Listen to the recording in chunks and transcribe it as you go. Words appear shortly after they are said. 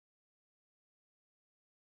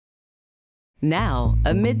Now,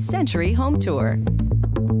 a mid-century home tour.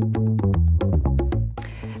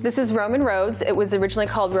 This is Roman Roads. It was originally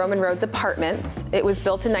called Roman Roads Apartments. It was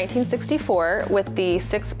built in 1964 with the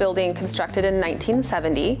 6th building constructed in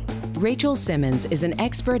 1970. Rachel Simmons is an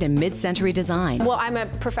expert in mid-century design. Well, I'm a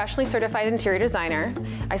professionally certified interior designer.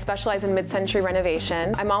 I specialize in mid-century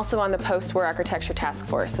renovation. I'm also on the Post-War Architecture Task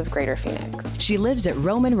Force of Greater Phoenix. She lives at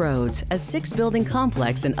Roman Roads, a 6-building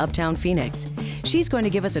complex in Uptown Phoenix. She's going to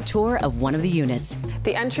give us a tour of one of the units.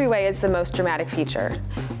 The entryway is the most dramatic feature.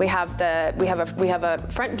 We have a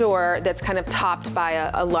front door that's kind of topped by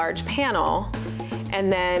a large panel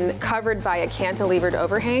and then covered by a cantilevered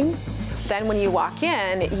overhang. Then when you walk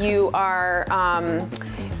in, you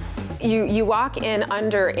walk in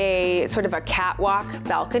under a sort of a catwalk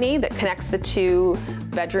balcony that connects the 2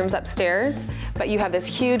 bedrooms upstairs, but you have this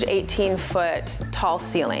huge 18-foot tall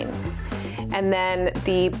ceiling. And then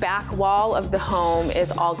the back wall of the home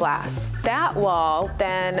is all glass. That wall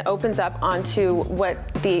then opens up onto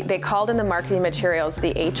what they called in the marketing materials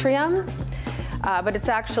the atrium, but it's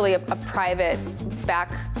actually a private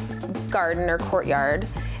back garden or courtyard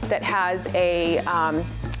that has a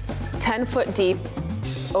 10-foot deep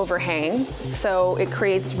overhang, so it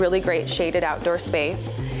creates really great shaded outdoor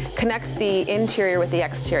space, connects the interior with the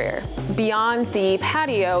exterior. Beyond the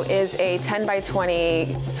patio is a 10 by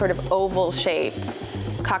 20 sort of oval-shaped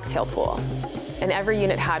cocktail pool, and every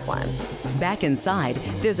unit had one. Back inside,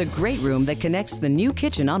 there's a great room that connects the new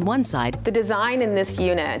kitchen on one side. The design in this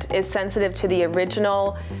unit is sensitive to the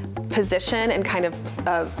original position and kind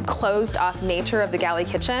of closed-off nature of the galley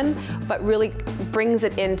kitchen, but really brings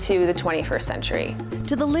it into the 21st century.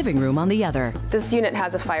 To the living room on the other. This unit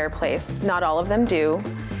has a fireplace. Not all of them do.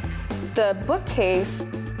 The bookcase,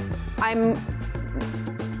 I'm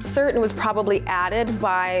certain, was probably added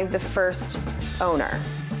by the first owner,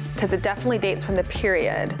 because it definitely dates from the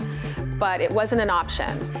period, but it wasn't an option.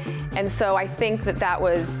 And so I think that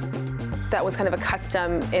was kind of a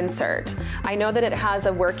custom insert. I know that it has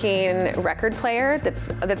a working record player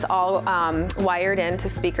that's all wired into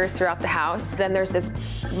speakers throughout the house. Then there's this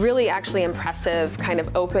really actually impressive kind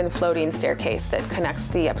of open floating staircase that connects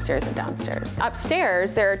the upstairs and downstairs.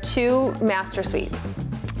 Upstairs, there are 2 master suites.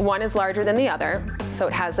 One is larger than the other, so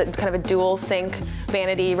it has a kind of a dual sink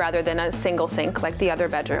vanity rather than a single sink like the other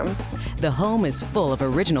bedroom. The home is full of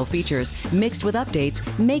original features mixed with updates,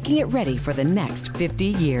 making it ready for the next 50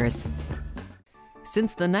 years.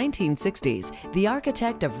 Since the 1960s, the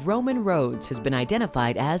architect of Roman Roads has been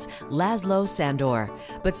identified as Laszlo Sandor.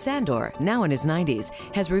 But Sandor, now in his 90s,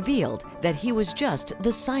 has revealed that he was just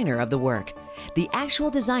the signer of the work. The actual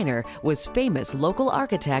designer was famous local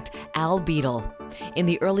architect Al Beadle. In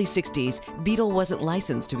the early 60s, Beadle wasn't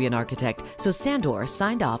licensed to be an architect, so Sandor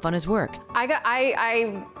signed off on his work.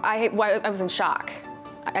 I was in shock.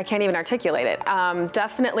 I can't even articulate it.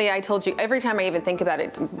 Definitely, I told you, every time I even think about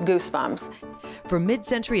it, goosebumps. For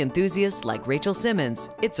mid-century enthusiasts like Rachel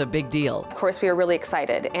Simmons, it's a big deal. Of course, we were really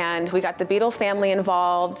excited, and we got the Beadle family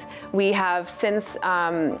involved. We have since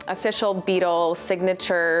official Beadle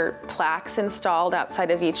signature plaques installed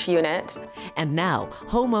outside of each unit. And now,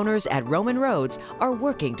 homeowners at Roman Roads are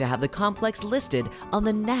working to have the complex listed on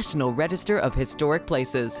the National Register of Historic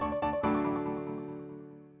Places.